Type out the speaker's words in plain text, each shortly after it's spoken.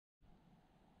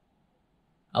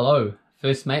Hello,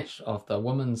 first match of the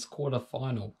women's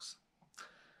quarterfinals.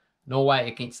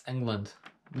 Norway against England.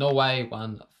 Norway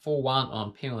won 4-1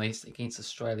 on penalties against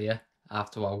Australia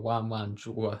after a 1-1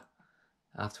 draw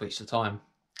after extra time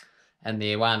in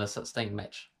the round of 16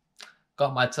 match.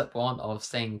 Got my tip on of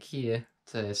saying Kier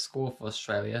to score for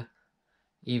Australia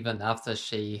even after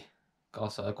she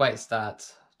got a great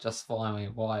start just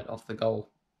firing wide off the goal.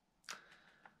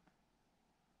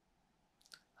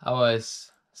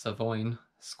 Ours Savoyne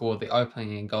scored the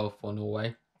opening goal for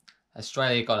Norway.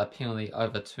 Australia got a penalty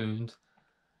overturned.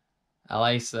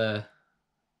 Alisa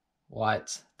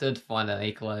White did find an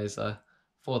equaliser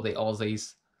for the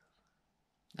Aussies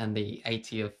in the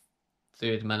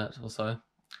 83rd minute or so.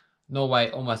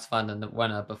 Norway almost found a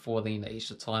winner before the end of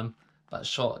extra time, but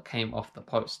shot came off the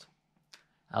post.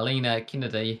 Alina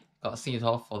Kennedy got sent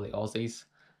off for the Aussies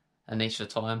in extra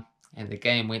time, and the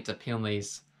game went to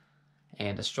penalties,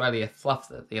 and Australia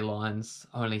fluffed at their lines,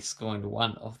 only scoring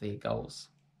one of their goals.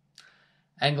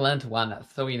 England won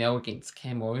 3-0 against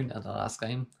Cameroon in the last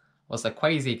game. It was a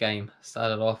crazy game.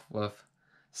 Started off with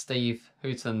Steve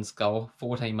Houghton's goal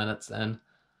 14 minutes in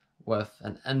with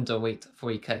an indirect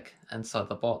free kick inside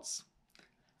the box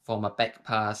from a back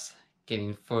pass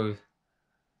getting through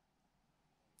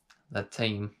the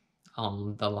team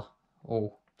on the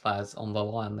all players on the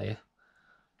line there.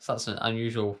 Such an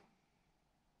unusual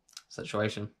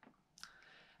situation.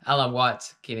 Alan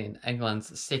White getting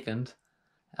England's second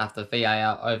after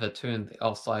VAR overturned the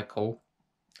offside call.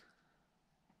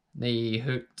 Nee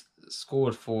Hoot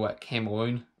scored for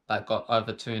Cameroon but got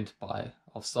overturned by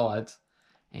offside,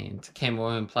 and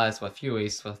Cameroon players were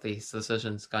furious with these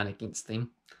decisions going against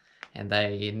them, and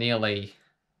they nearly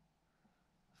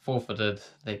forfeited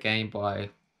their game by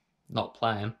not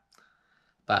playing,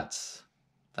 but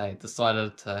they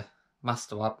decided to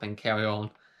muster up and carry on,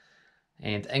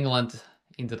 and England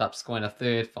ended up scoring a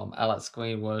third from Alex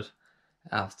Greenwood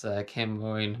after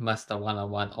Cameroon missed a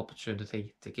 1-on-1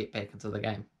 opportunity to get back into the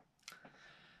game.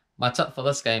 My tip for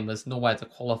this game is Norway to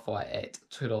qualify at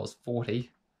 $2.40.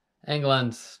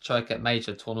 England choke at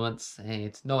major tournaments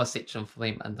and no exception for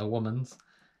them in the women's.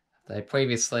 They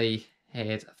previously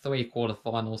had 3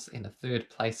 quarterfinals and a 3rd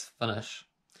place finish.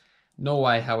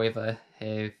 Norway, however,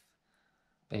 have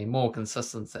been more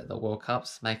consistent at the World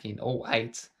Cups, making all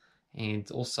 8 and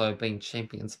also being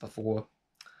champions before.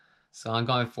 So I'm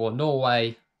going for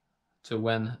Norway to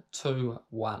win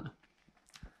 2-1.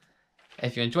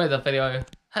 If you enjoyed the video,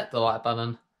 hit the like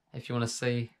button. If you want to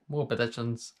see more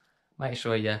predictions, make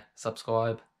sure you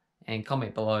subscribe and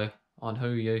comment below on who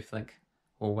you think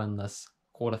will win this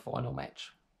quarterfinal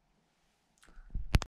match.